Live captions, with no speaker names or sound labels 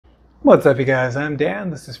What's up, you guys? I'm Dan.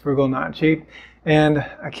 This is Frugal Not Cheap, and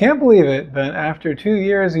I can't believe it, but after 2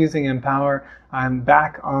 years using Empower, I'm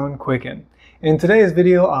back on Quicken. In today's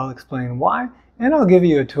video, I'll explain why, and I'll give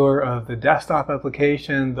you a tour of the desktop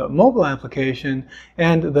application, the mobile application,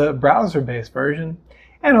 and the browser-based version,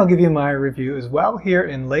 and I'll give you my review as well here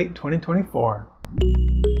in late 2024.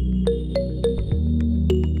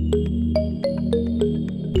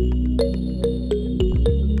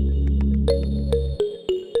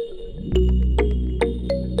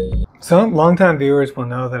 So longtime viewers will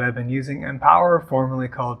know that I've been using Empower, formerly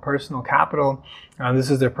called Personal Capital.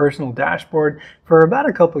 This is their personal dashboard for about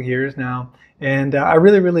a couple years now, and I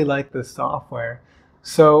really like this software.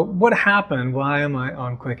 So what happened? Why am I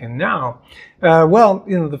on Quicken now? Well,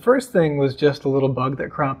 the first thing was just a little bug that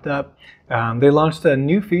cropped up. They launched a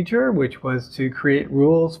new feature, which was to create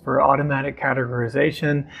rules for automatic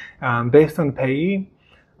categorization based on payee.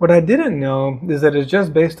 What I didn't know is that it's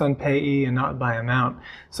just based on payee and not by amount.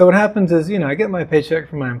 So what happens is, I get my paycheck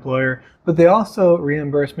from my employer, but they also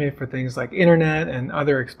reimburse me for things like internet and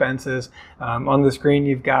other expenses. On the screen,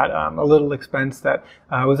 you've got a little expense that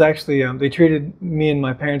was actually, they treated me and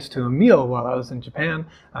my parents to a meal while I was in Japan,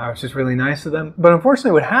 which is really nice of them. But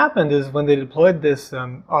unfortunately, what happened is when they deployed this,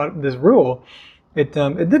 this rule, it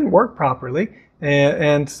didn't work properly.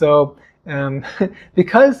 And so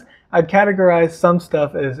because I'd categorize some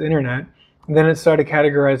stuff as internet, and then it started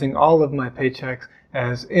categorizing all of my paychecks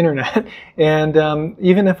as internet. And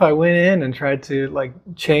even if I went in and tried to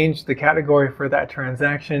change the category for that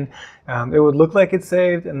transaction, it would look like it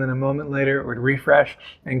saved, and then a moment later it would refresh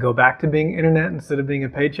and go back to being internet instead of being a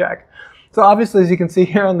paycheck. So obviously, as you can see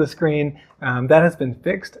here on the screen, that has been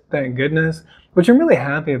fixed, thank goodness, which I'm really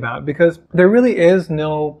happy about, because there really is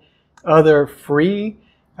no other free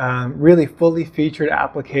really fully featured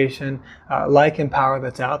application like Empower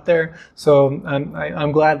that's out there. So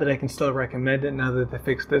I'm glad that I can still recommend it now that they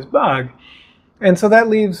fixed this bug. And so that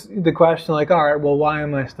leaves the question all right, well, why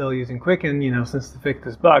am I still using Quicken, since they fixed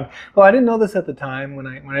this bug? Well, I didn't know this at the time when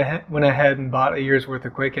I went ahead and bought a year's worth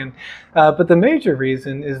of Quicken. But the major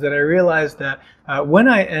reason is that I realized that when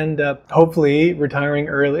I end up hopefully retiring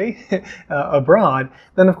early abroad,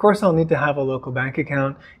 then of course I'll need to have a local bank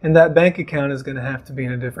account, and that bank account is going to have to be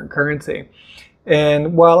in a different currency.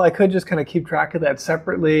 And while I could just kind of keep track of that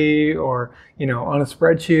separately or, on a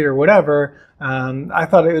spreadsheet or whatever, I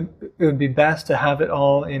thought it would be best to have it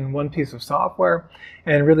all in one piece of software.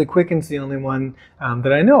 And really Quicken's the only one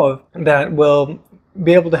that I know of that will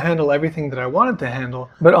be able to handle everything that I wanted to handle,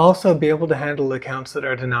 but also be able to handle accounts that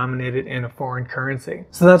are denominated in a foreign currency.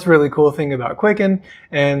 So that's a really cool thing about Quicken.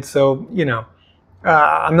 And so,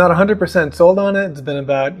 I'm not 100% sold on it. It's been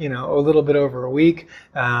about, a little bit over a week.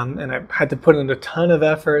 And I've had to put in a ton of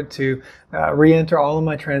effort to re-enter all of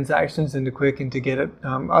my transactions into Quicken to get it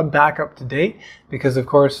back up to date. Because of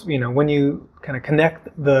course, when you kind of connect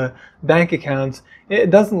the bank accounts,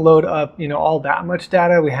 it doesn't load up, all that much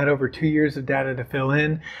data. We had over 2 years of data to fill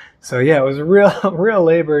in. So yeah, it was a real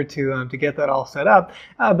labor to get that all set up.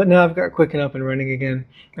 But now I've got Quicken up and running again,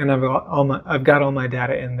 and I've got all my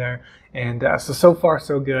data in there. And so far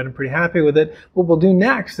so good. I'm pretty happy with it. What we'll do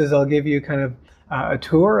next is I'll give you kind of a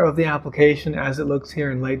tour of the application as it looks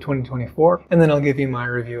here in late 2024, and then I'll give you my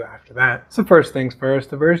review after that. So first things first,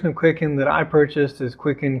 the version of Quicken that I purchased is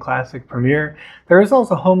Quicken Classic Premier. There is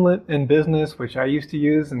also Homelet and Business, which I used to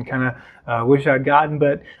use and kind of wish I'd gotten,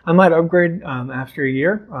 but I might upgrade after a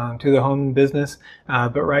year to the Home and Business.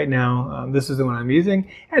 But right now, this is the one I'm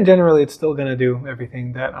using, and generally it's still going to do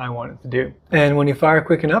everything that I want it to do. And when you fire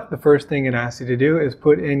Quicken up, the first thing it asks you to do is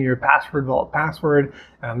put in your password vault password.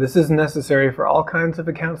 This isn't necessary for all kinds of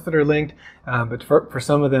accounts that are linked, but for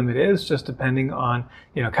some of them it is, just depending on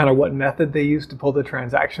kind of what method they use to pull the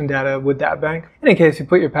transaction data with that bank. In any case, you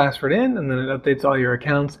put your password in, and then it updates all your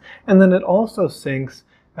accounts, and then it also syncs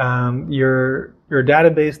your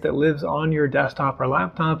database that lives on your desktop or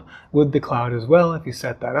laptop with the cloud as well, if you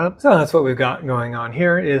set that up. So that's what we've got going on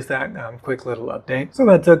here, is that quick little update. So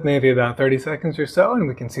that took maybe about 30 seconds or so, and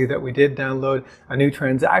we can see that we did download a new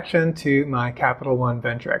transaction to my Capital One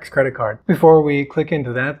Venture X credit card. Before we click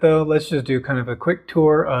into that though, let's just do kind of a quick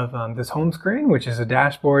tour of this home screen, which is a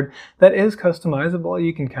dashboard that is customizable.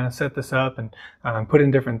 You can kind of set this up and put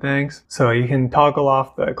in different things. So you can toggle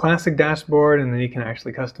off the classic dashboard, and then you can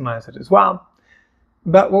actually customize it as well.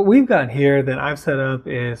 But what we've got here that I've set up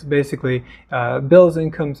is basically bills,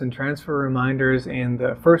 incomes, and transfer reminders in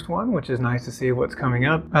the first one, which is nice to see what's coming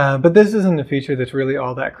up. But this isn't a feature that's really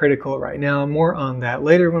all that critical right now. More on that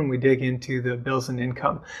later when we dig into the bills and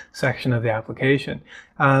income section of the application.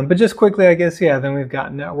 But just quickly, I guess, yeah, then we've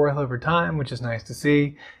got net worth over time, which is nice to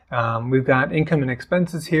see. We've got income and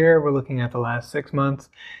expenses here. We're looking at the last 6 months.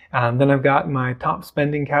 Then I've got my top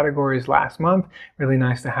spending categories last month. Really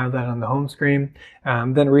nice to have that on the home screen.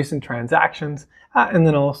 Then recent transactions. And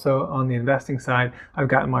then also on the investing side, I've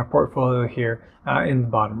got my portfolio here in the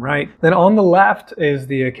bottom right. Then on the left is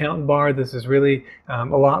the account bar. This is really a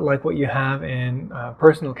lot like what you have in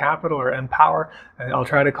Personal Capital or Empower. I'll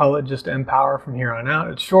try to call it just Empower from here on out.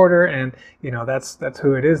 It's shorter, and that's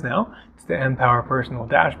who it is now. It's the Empower Personal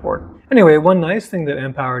Dashboard. Anyway, one nice thing that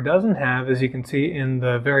Empower doesn't have, as you can see in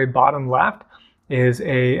the very bottom left, is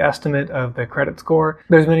a estimate of the credit score.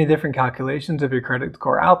 There's many different calculations of your credit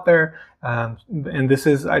score out there. And this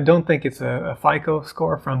is, I don't think it's a FICO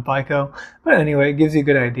score from FICO, but anyway, it gives you a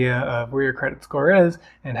good idea of where your credit score is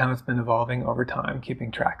and how it's been evolving over time,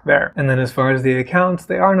 keeping track there. And then as far as the accounts,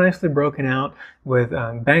 they are nicely broken out with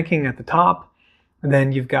banking at the top. And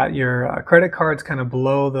then you've got your credit cards kind of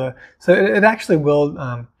below so it actually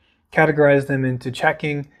will categorize them into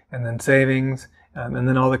checking and then savings, and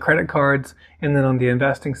then all the credit cards, and then on the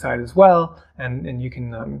investing side as well, and you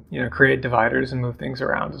can create dividers and move things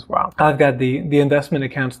around as well. I've got the investment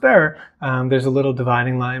accounts there. There's a little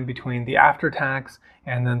dividing line between the after-tax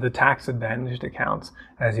and then the tax-advantaged accounts,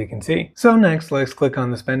 as you can see. So next, let's click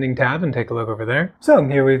on the spending tab and take a look over there. So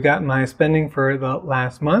here we've got my spending for the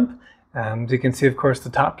last month. As you can see, of course, the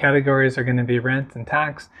top categories are going to be rent and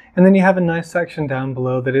tax, and then you have a nice section down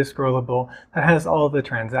below that is scrollable that has all the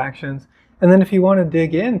transactions. And then if you want to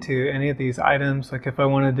dig into any of these items, like if I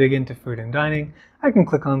want to dig into food and dining, I can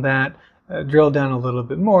click on that, drill down a little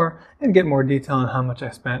bit more, and get more detail on how much I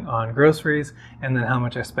spent on groceries and then how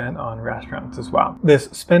much I spent on restaurants as well. This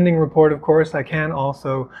spending report, of course, I can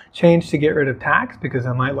also change to get rid of tax because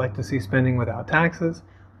I might like to see spending without taxes.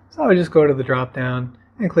 So I would just go to the drop down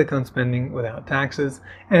and click on spending without taxes,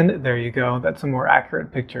 and there you go. That's a more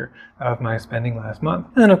accurate picture of my spending last month.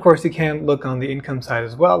 And then of course you can look on the income side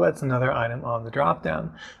as well. That's another item on the drop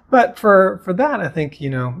down. But for that, I think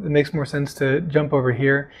it makes more sense to jump over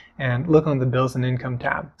here and look on the bills and income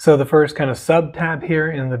tab. So the first kind of sub tab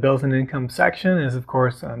here in the bills and income section is of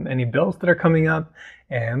course any bills that are coming up.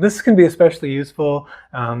 And this can be especially useful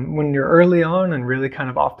when you're early on and really kind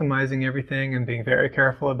of optimizing everything and being very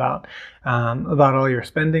careful about all your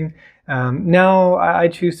spending. Now I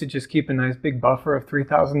choose to just keep a nice big buffer of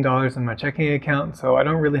 $3,000 in my checking account, so I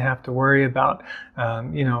don't really have to worry about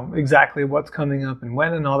exactly what's coming up and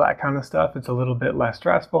when and all that kind of stuff. It's a little bit less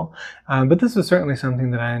stressful, but this is certainly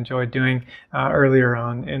something that I enjoyed doing earlier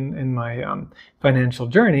on in my financial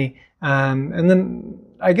journey. And then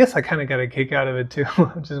I guess I kind of got a kick out of it too.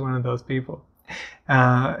 I'm just one of those people.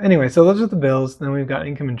 Anyway, so those are the bills. Then we've got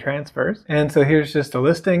income and transfers. And so here's just a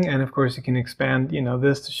listing. And of course you can expand,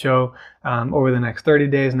 this to show over the next 30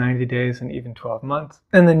 days, 90 days, and even 12 months.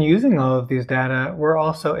 And then using all of these data, we're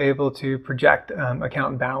also able to project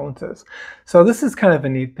account balances. So this is kind of a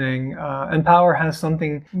neat thing. Empower has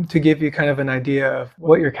something to give you kind of an idea of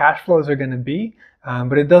what your cash flows are going to be.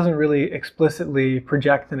 But it doesn't really explicitly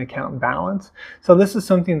project an account balance. So this is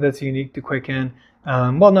something that's unique to Quicken.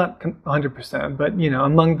 Well, not 100%, but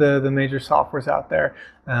among the major softwares out there,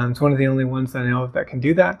 it's one of the only ones that I know of that can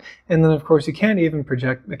do that. And then of course you can even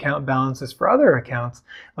project account balances for other accounts.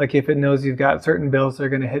 Like if it knows you've got certain bills that are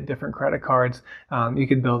going to hit different credit cards, you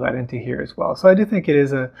can build that into here as well. So I do think it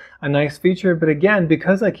is a nice feature, but again,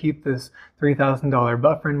 because I keep this $3,000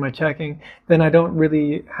 buffer in my checking, then I don't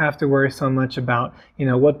really have to worry so much about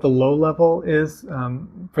what the low level is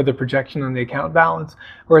for the projection on the account balance.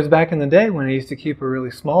 Whereas back in the day when I used to keep a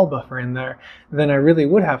really small buffer in there, then I really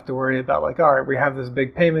would have to worry about like, all right, we have this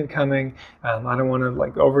big payment coming. I don't want to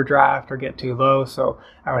like overdraft or get too low, so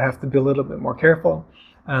I would have to be a little bit more careful.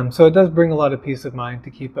 So it does bring a lot of peace of mind to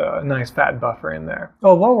keep a nice fat buffer in there.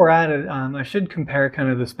 Well, while we're at it, I should compare kind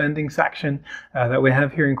of the spending section that we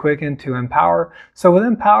have here in Quicken to Empower. So with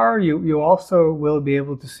Empower, you also will be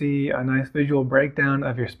able to see a nice visual breakdown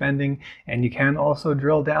of your spending, and you can also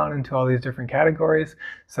drill down into all these different categories.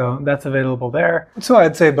 So that's available there. So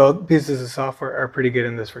I'd say both pieces of software are pretty good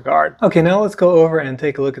in this regard. Okay, now let's go over and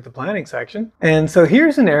take a look at the planning section. And so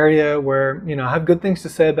here's an area where I have good things to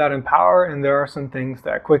say about Empower, and there are some things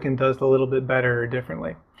that Quicken does a little bit better or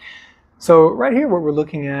differently. So right here, what we're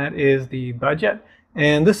looking at is the budget.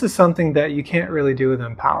 And this is something that you can't really do with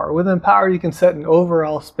Empower. With Empower, you can set an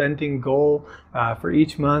overall spending goal for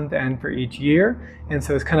each month and for each year. And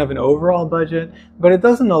so it's kind of an overall budget, but it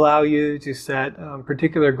doesn't allow you to set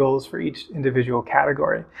particular goals for each individual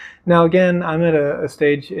category. Now, again, I'm at a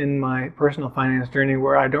stage in my personal finance journey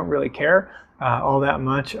where I don't really care all that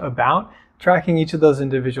much about tracking each of those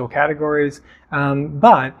individual categories.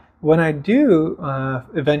 But when I do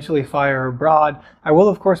eventually fire abroad, I will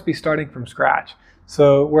of course be starting from scratch.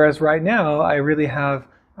 So whereas right now I really have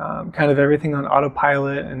kind of everything on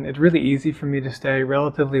autopilot, and it's really easy for me to stay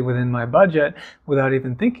relatively within my budget without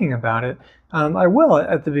even thinking about it. I will,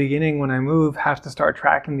 at the beginning when I move, have to start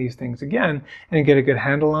tracking these things again and get a good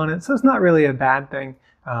handle on it. So it's not really a bad thing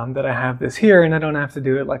that I have this here, and I don't have to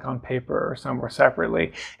do it like on paper or somewhere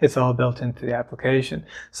separately. It's all built into the application.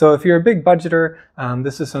 So if you're a big budgeter,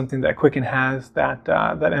 this is something that Quicken has that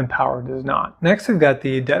Empower does not. Next, we've got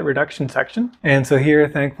the debt reduction section. And so here,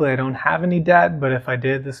 thankfully, I don't have any debt, but if I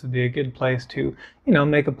did, this would be a good place to,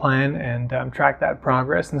 make a plan and track that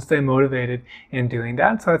progress and stay motivated in doing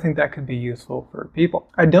that. So I think that could be useful for people.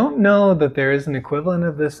 I don't know that there is an equivalent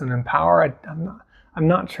of this in Empower. I'm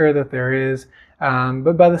not sure that there is.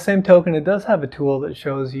 But by the same token, it does have a tool that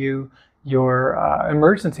shows you your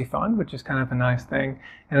emergency fund, which is kind of a nice thing.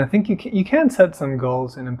 And I think you can set some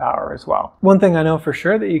goals in Empower as well. One thing I know for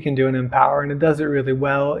sure that you can do in Empower, and it does it really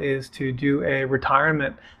well, is to do a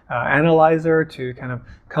retirement analyzer to kind of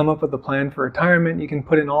come up with a plan for retirement. You can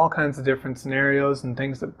put in all kinds of different scenarios and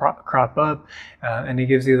things that crop up, and it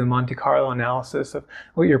gives you the Monte Carlo analysis of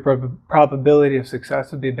what your probability of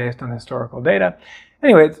success would be based on historical data.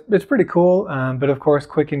 Anyway, it's pretty cool, but of course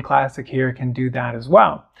Quicken Classic here can do that as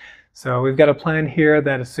well. So we've got a plan here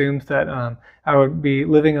that assumes that I would be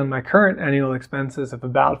living on my current annual expenses of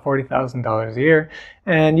about $40,000 a year.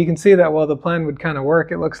 And you can see that while the plan would kind of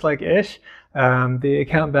work, it looks like ish. The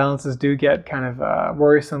account balances do get kind of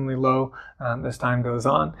worrisomely low as time goes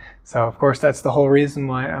on. So of course that's the whole reason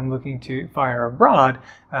why I'm looking to fire abroad,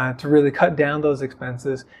 to really cut down those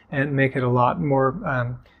expenses and make it a lot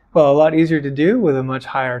more a lot easier to do with a much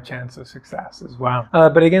higher chance of success as well.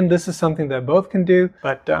 But again, this is something that both can do,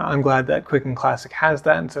 but I'm glad that Quicken Classic has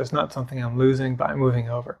that, and so it's not something I'm losing by moving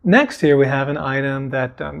over. Next here we have an item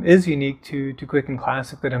that is unique to Quicken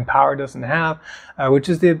Classic that Empower doesn't have, which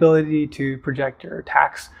is the ability to project your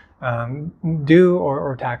tax due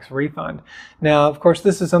or tax refund. Now, of course,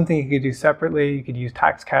 this is something you could do separately. You could use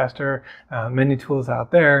Taxcaster, many tools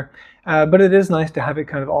out there. But it is nice to have it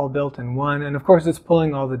kind of all built in one, and of course it's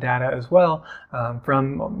pulling all the data as well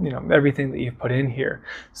from everything that you've put in here.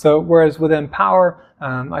 So whereas with Empower,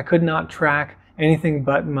 I could not track anything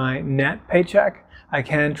but my net paycheck, I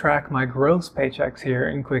can track my gross paychecks here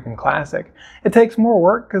in Quicken Classic. It takes more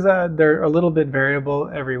work because they're a little bit variable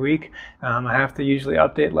every week. I have to usually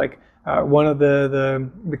update like one of the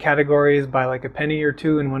categories by like a penny or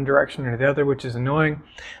two in one direction or the other, which is annoying.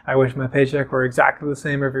 I wish my paycheck were exactly the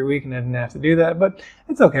same every week and I didn't have to do that, but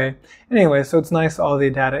it's okay. Anyway, so it's nice all the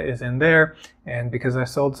data is in there, and because I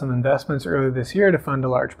sold some investments earlier this year to fund a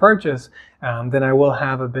large purchase, then I will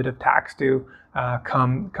have a bit of tax due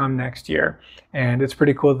come next year. And it's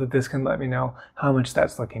pretty cool that this can let me know how much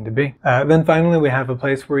that's looking to be. Then finally, we have a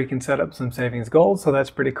place where you can set up some savings goals, so that's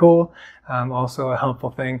pretty cool. Also a helpful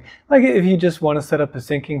thing, like if you just want to set up a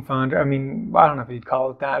sinking fund, I mean, I don't know if you'd call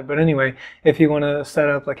it that, but anyway, if you want to set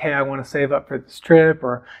up like, hey, I want to save up for this trip,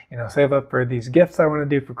 or save up for these gifts I want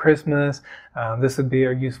to do for Christmas, this would be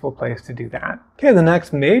a useful place to do that. Okay, the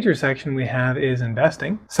next major section we have is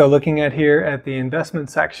investing. So looking at here at the investment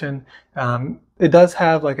section, it does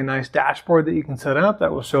have like a nice dashboard that you can set up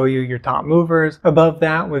that will show you your top movers. Above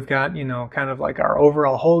that, we've got, kind of like our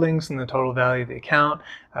overall holdings and the total value of the account,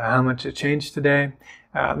 how much it changed today.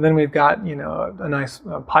 Then we've got, a nice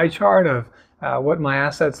pie chart of what my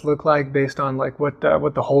assets look like based on like what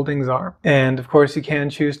the holdings are. And of course you can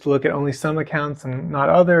choose to look at only some accounts and not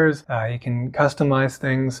others. You can customize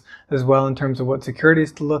things as well in terms of what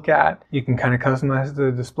securities to look at. You can kind of customize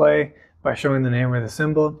the display by showing the name or the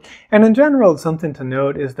symbol. And in general, something to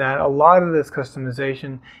note is that a lot of this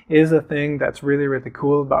customization is a thing that's really, really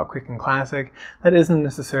cool about Quicken Classic that isn't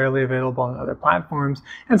necessarily available on other platforms.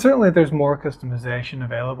 And certainly there's more customization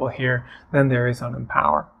available here than there is on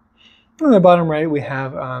Empower. On the bottom right, we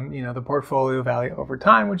have the portfolio value over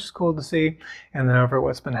time, which is cool to see, and then over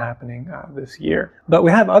what's been happening this year. But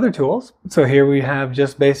we have other tools. So here we have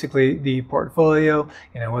just basically the portfolio,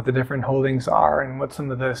 what the different holdings are and what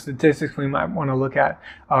some of the statistics we might want to look at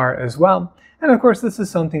are as well. And of course, this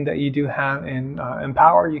is something that you do have in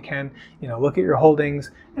Empower. You can, look at your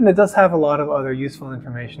holdings, and it does have a lot of other useful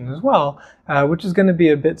information as well, which is going to be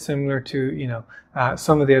a bit similar to,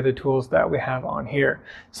 some of the other tools that we have on here.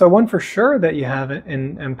 So one for sure that you have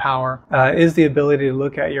in Empower is the ability to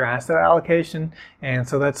look at your asset allocation. And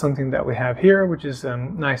so that's something that we have here, which is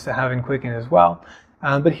nice to have in Quicken as well.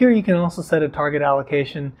 But here you can also set a target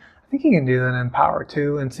allocation. I think you can do that in Empower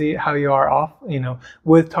too, and see how you are off,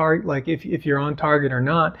 with target, like if you're on target or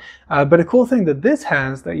not. But a cool thing that this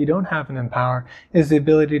has that you don't have in Empower is the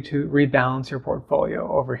ability to rebalance your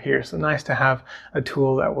portfolio over here. So nice to have a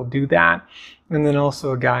tool that will do that. And then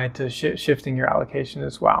also a guide to shifting your allocation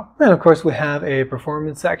as well. Then of course we have a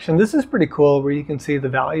performance section. This is pretty cool, where you can see the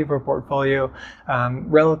value of a portfolio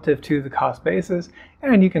relative to the cost basis,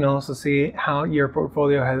 and you can also see how your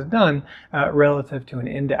portfolio has done relative to an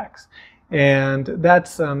index. And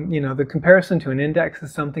that's, the comparison to an index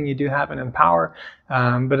is something you do have in Empower.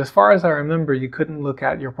 But as far as I remember, you couldn't look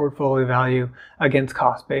at your portfolio value against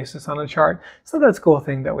cost basis on a chart. So that's a cool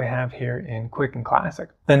thing that we have here in Quicken Classic.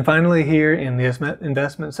 Then finally here in the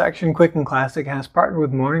investment section, Quicken Classic has partnered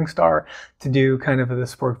with Morningstar to do kind of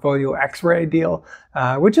this portfolio X-ray deal,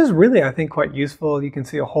 which is really, I think, quite useful. You can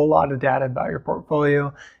see a whole lot of data about your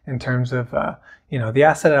portfolio in terms of, the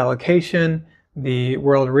asset allocation, the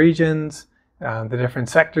world regions, the different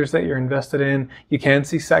sectors that you're invested in. You can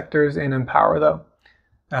see sectors in Empower though,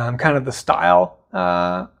 kind of the style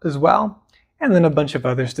as well, and then a bunch of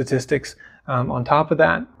other statistics on top of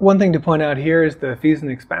that. One thing to point out here is the fees and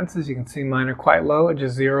expenses. You can see mine are quite low at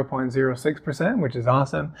just 0.06%, which is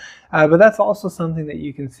awesome. But that's also something that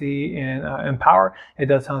you can see in Empower. It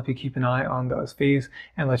does help you keep an eye on those fees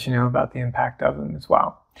and let you know about the impact of them as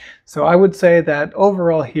well. So I would say that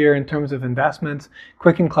overall here, in terms of investments,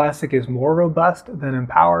 Quicken Classic is more robust than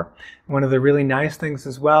Empower. One of the really nice things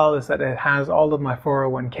as well is that it has all of my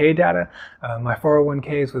 401k data. My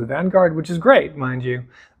 401k is with Vanguard, which is great, mind you,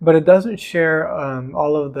 but it doesn't share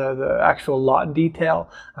all of the actual lot detail.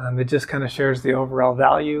 It just kind of shares the overall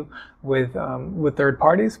value with third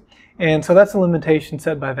parties. And so that's a limitation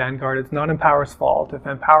set by Vanguard. It's not Empower's fault. If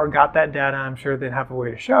Empower got that data, I'm sure they'd have a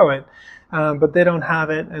way to show it. But they don't have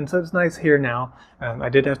it, and so it's nice here now. I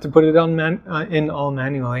did have to put it on in all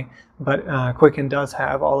manually, but Quicken does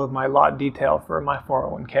have all of my lot detail for my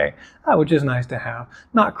 401k, which is nice to have.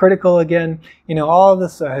 Not critical again, all of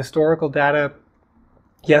this historical data.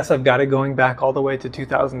 Yes, I've got it going back all the way to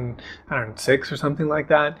 2006 or something like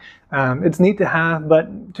that. It's neat to have,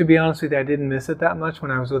 but to be honest with you, I didn't miss it that much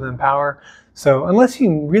when I was with Empower. So unless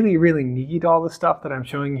you really, really need all the stuff that I'm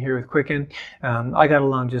showing you here with Quicken, I got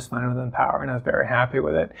along just fine with Empower, and I was very happy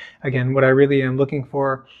with it. Again, what I really am looking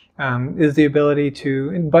for is the ability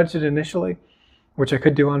to budget initially, which I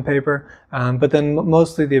could do on paper, but then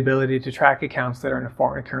mostly the ability to track accounts that are in a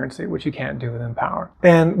foreign currency, which you can't do with Empower.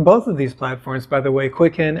 And both of these platforms, by the way,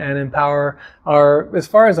 Quicken and Empower, are, as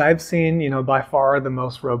far as I've seen, by far the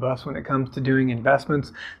most robust when it comes to doing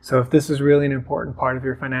investments. So if this is really an important part of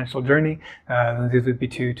your financial journey, then these would be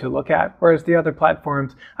two to look at. Whereas the other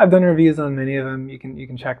platforms, I've done reviews on many of them, you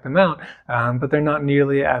can check them out, but they're not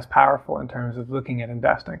nearly as powerful in terms of looking at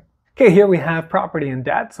investing. Okay, here we have property and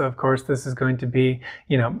debt. So of course this is going to be,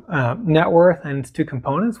 net worth and its two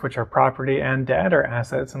components, which are property and debt, or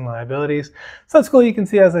assets and liabilities. So that's cool. You can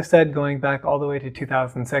see, as I said, going back all the way to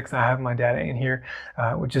 2006, I have my data in here,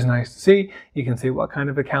 which is nice to see. You can see what kind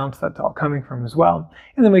of accounts that's all coming from as well.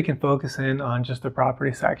 And then we can focus in on just the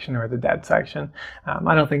property section or the debt section.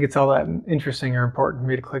 I don't think it's all that interesting or important for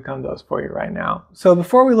me to click on those for you right now. So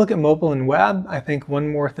before we look at mobile and web, I think one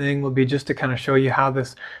more thing will be just to kind of show you how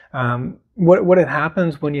this what it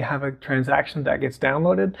happens when you have a transaction that gets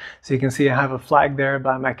downloaded. So you can see I have a flag there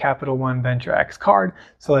by my Capital One Venture X card.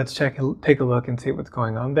 So let's take a look and see what's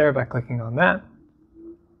going on there by clicking on that.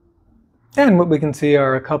 And what we can see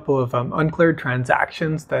are a couple of uncleared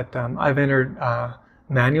transactions that I've entered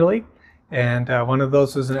manually. And one of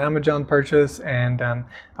those was an Amazon purchase, and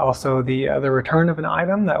also the return of an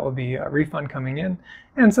item that will be a refund coming in.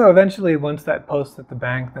 And so eventually, once that posts at the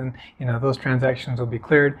bank, then those transactions will be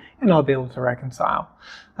cleared, and I'll be able to reconcile.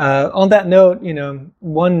 On that note,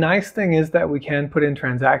 one nice thing is that we can put in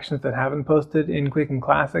transactions that haven't posted in Quicken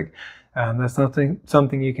Classic. That's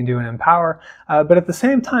something you can do in Empower, but at the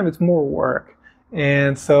same time, it's more work,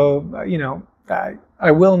 and so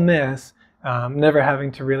I will miss never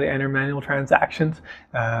having to really enter manual transactions.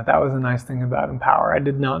 That was a nice thing about Empower. I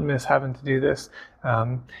did not miss having to do this.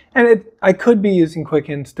 I could be using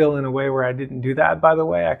Quicken still in a way where I didn't do that, by the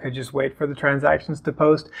way. I could just wait for the transactions to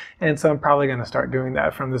post. And so I'm probably going to start doing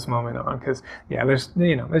that from this moment on, because yeah, there's,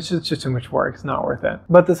 it's just too much work. It's not worth it.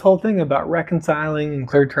 But this whole thing about reconciling and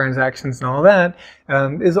cleared transactions and all that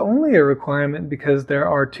is only a requirement because there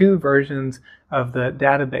are two versions of the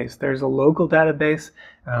database. There's a local database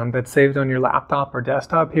that's saved on your laptop or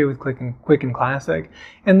desktop here with Quicken Classic.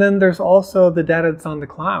 And then there's also the data that's on the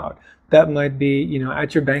cloud. That might be,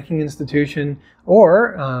 at your banking institution,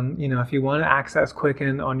 or, if you want to access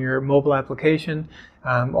Quicken on your mobile application,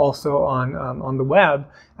 also on the web,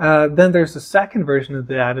 then there's a second version of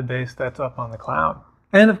the database that's up on the cloud.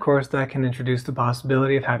 And of course, that can introduce the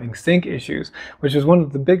possibility of having sync issues, which is one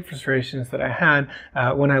of the big frustrations that I had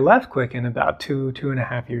when I left Quicken about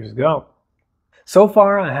 2.5 years ago. So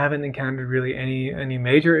far, I haven't encountered really any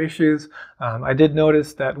major issues. I did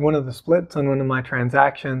notice that one of the splits on one of my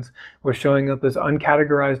transactions was showing up as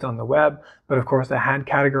uncategorized on the web, but of course I had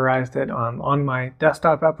categorized it on my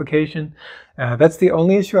desktop application. That's the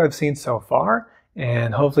only issue I've seen so far,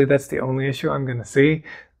 and hopefully that's the only issue I'm going to see.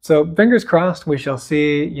 So fingers crossed, we shall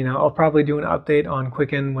see. I'll probably do an update on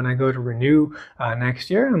Quicken when I go to renew next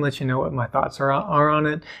year and let you know what my thoughts are on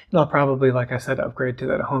it. And I'll probably, like I said, upgrade to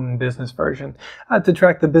that home and business version to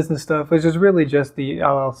track the business stuff, which is really just the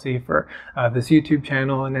LLC for this YouTube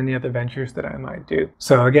channel and any other ventures that I might do.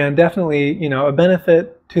 So again, definitely, a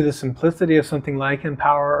benefit to the simplicity of something like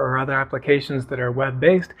Empower or other applications that are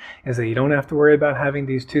web-based is that you don't have to worry about having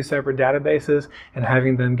these two separate databases and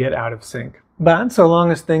having them get out of sync. But so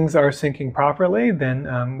long as things are syncing properly,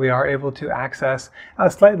 then we are able to access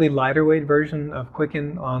a slightly lighter weight version of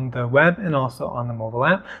Quicken on the web and also on the mobile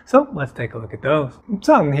app. So let's take a look at those.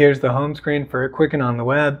 So here's the home screen for Quicken on the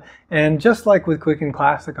web. And just like with Quicken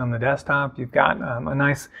Classic on the desktop, you've got a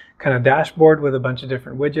nice kind of dashboard with a bunch of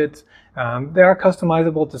different widgets. They are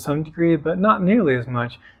customizable to some degree, but not nearly as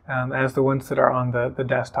much as the ones that are on the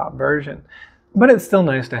desktop version. But it's still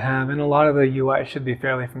nice to have, and a lot of the UI should be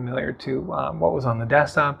fairly familiar to what was on the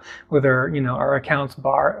desktop with our accounts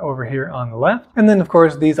bar over here on the left. And then of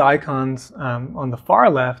course these icons on the far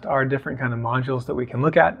left are different kind of modules that we can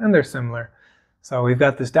look at, and they're similar. So we've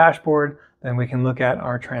got this dashboard, then we can look at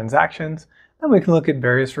our transactions, then we can look at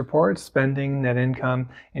various reports, spending, net income,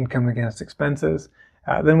 income against expenses.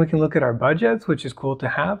 Then we can look at our budgets, which is cool to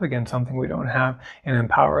have. Again, something we don't have in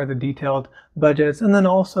Empower, the detailed budgets, and then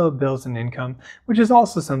also bills and income, which is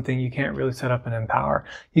also something you can't really set up in Empower.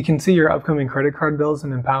 You can see your upcoming credit card bills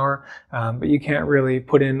in Empower, but you can't really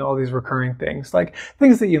put in all these recurring things, like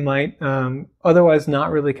things that you might otherwise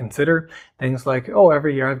not really consider. Things like, oh,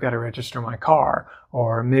 every year I've got to register my car,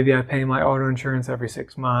 or maybe I pay my auto insurance every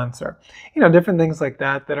 6 months, or different things like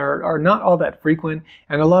that that are not all that frequent,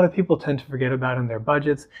 and a lot of people tend to forget about in their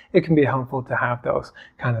budgets. It can be helpful to have those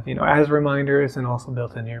kind of as reminders and also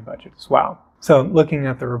built into your budget as well. So looking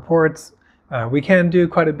at the reports, we can do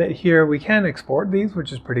quite a bit here. We can export these,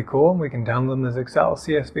 which is pretty cool. We can download them as Excel,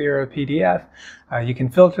 CSV, or a PDF. You can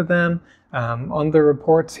filter them. On the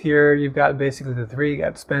reports here, you've got basically the three. You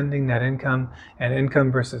got spending, net income, and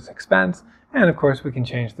income versus expense. And of course, we can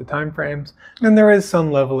change the time frames. And there is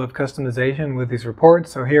some level of customization with these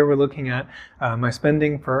reports. So here we're looking at my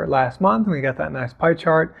spending for last month, and we got that nice pie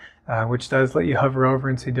chart, which does let you hover over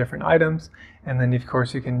and see different items. And then, of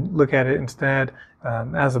course, you can look at it instead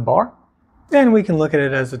as a bar. And we can look at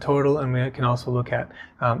it as a total, and we can also look at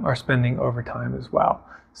our spending over time as well.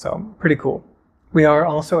 So pretty cool. We are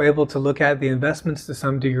also able to look at the investments to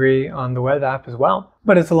some degree on the web app as well,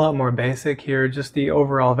 but it's a lot more basic here, just the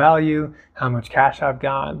overall value, how much cash I've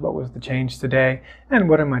got, what was the change today, and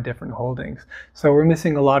what are my different holdings. So we're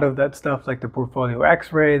missing a lot of that stuff like the portfolio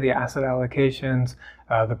x-ray, the asset allocations,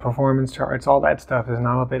 the performance charts, all that stuff is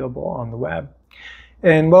not available on the web.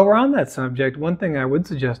 And while we're on that subject, one thing I would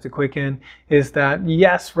suggest to Quicken is that,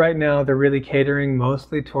 yes, right now they're really catering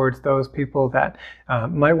mostly towards those people that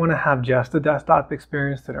might want to have just a desktop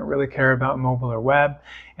experience. They don't really care about mobile or web.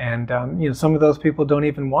 And some of those people don't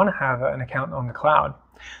even want to have an account on the cloud.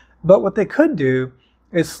 But what they could do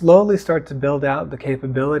is slowly start to build out the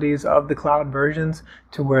capabilities of the cloud versions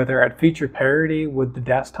to where they're at feature parity with the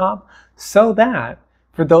desktop, so that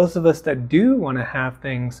for those of us that do want to have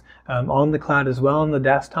things on the cloud as well on the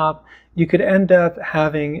desktop, you could end up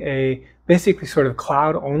having a basically sort of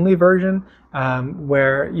cloud-only version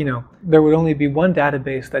where there would only be one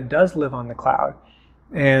database that does live on the cloud.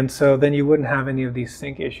 And so then you wouldn't have any of these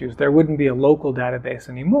sync issues. There wouldn't be a local database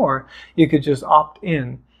anymore. You could just opt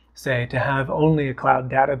in, say, to have only a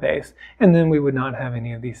cloud database, and then we would not have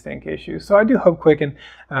any of these sync issues. So I do hope Quicken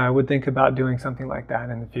would think about doing something like that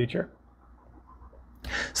in the future.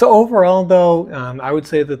 So overall though, I would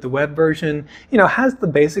say that the web version, has the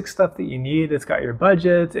basic stuff that you need. It's got your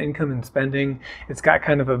budgets, income and spending. It's got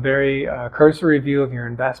kind of a very cursory view of your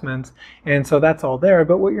investments. And so that's all there.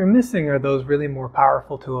 But what you're missing are those really more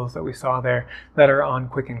powerful tools that we saw there that are on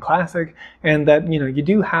Quicken Classic. And that, you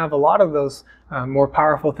do have a lot of those more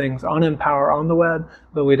powerful things on Empower on the web,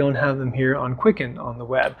 but we don't have them here on Quicken on the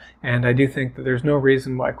web. And I do think that there's no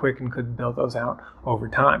reason why Quicken couldn't build those out over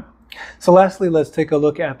time. So lastly, let's take a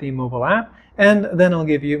look at the mobile app, and then I'll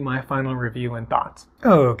give you my final review and thoughts.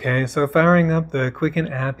 Okay, so firing up the Quicken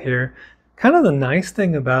app here, kind of the nice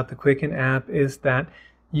thing about the Quicken app is that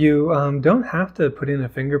you don't have to put in a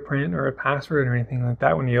fingerprint or a password or anything like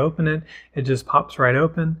that when you open it. It just pops right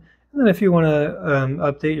open. And then if you want to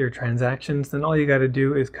update your transactions, then all you got to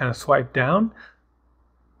do is kind of swipe down.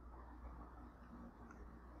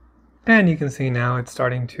 And you can see now it's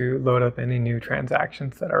starting to load up any new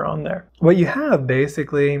transactions that are on there. What you have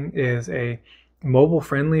basically is a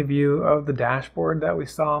mobile-friendly view of the dashboard that we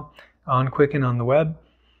saw on Quicken on the web.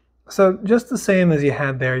 So just the same as you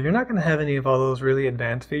had there, you're not going to have any of all those really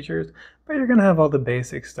advanced features, but you're going to have all the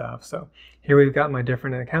basic stuff. So here we've got my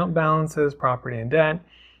different account balances, property and debt.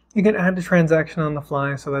 You can add a transaction on the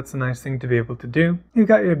fly, so that's a nice thing to be able to do. You've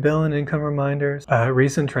got your bill and income reminders,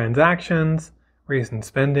 recent transactions, recent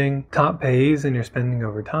spending, top payees and your spending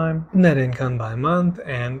over time, net income by month,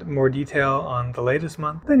 and more detail on the latest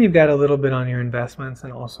month. Then you've got a little bit on your investments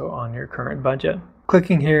and also on your current budget.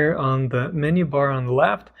 Clicking here on the menu bar on the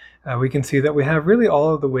left, we can see that we have really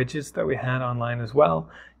all of the widgets that we had online as well.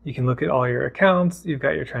 You can look at all your accounts, you've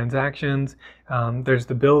got your transactions, there's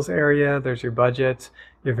the bills area, there's your budgets,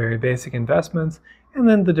 your very basic investments, and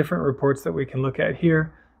then the different reports that we can look at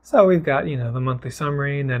here. So we've got, the monthly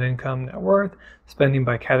summary, net income, net worth, spending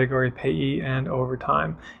by category, payee, and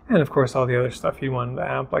overtime. And of course, all the other stuff you want in the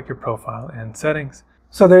app, like your profile and settings.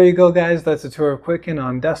 So there you go, guys. That's a tour of Quicken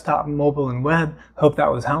on desktop, mobile, and web. Hope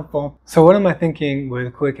that was helpful. So what am I thinking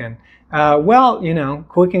with Quicken?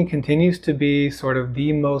 Quicken continues to be sort of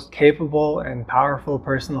the most capable and powerful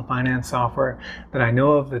personal finance software that I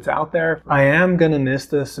know of that's out there. I am going to miss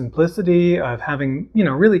the simplicity of having,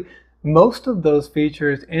 really most of those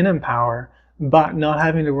features in Empower, but not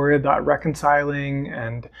having to worry about reconciling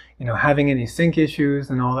and having any sync issues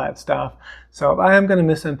and all that stuff. So I am going to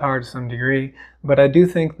miss Empower to some degree, but I do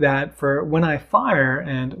think that for when I fire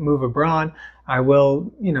and move abroad, I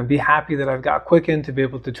will be happy that I've got Quicken to be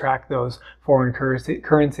able to track those foreign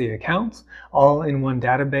currency accounts all in one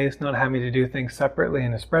database, not having to do things separately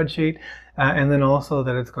in a spreadsheet. And then also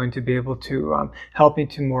that it's going to be able to help me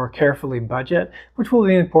to more carefully budget, which will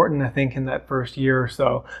be important, I think, in that first year or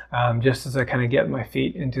so, just as I kind of get my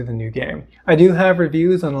feet into the new game. I do have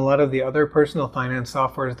reviews on a lot of the other personal finance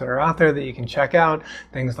softwares that are out there that you can check out,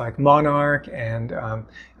 things like Monarch and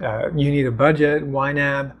You Need a Budget,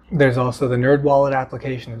 YNAB. There's also the NerdWallet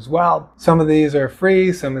application as well. Some of these are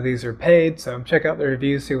free, some of these are paid, so check out the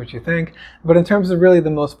reviews, see what you think. But in terms of really the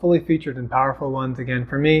most fully featured and powerful ones, again,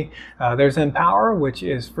 for me, there's Empower, which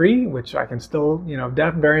is free, which I can still,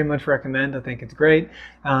 very much recommend. I think it's great.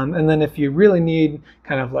 And then if you really need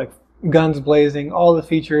kind of like guns blazing, all the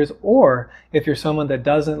features, or if you're someone that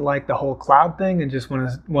doesn't like the whole cloud thing and just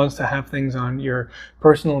wants to have things on your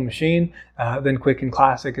personal machine, then Quicken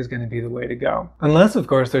Classic is going to be the way to go. Unless, of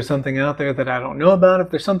course, there's something out there that I don't know about. If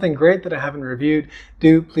there's something great that I haven't reviewed,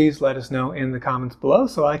 do please let us know in the comments below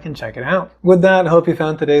so I can check it out. With that, I hope you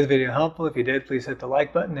found today's video helpful. If you did, please hit the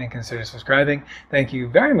like button and consider subscribing. Thank you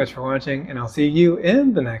very much for watching, and I'll see you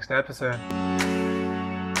in the next episode.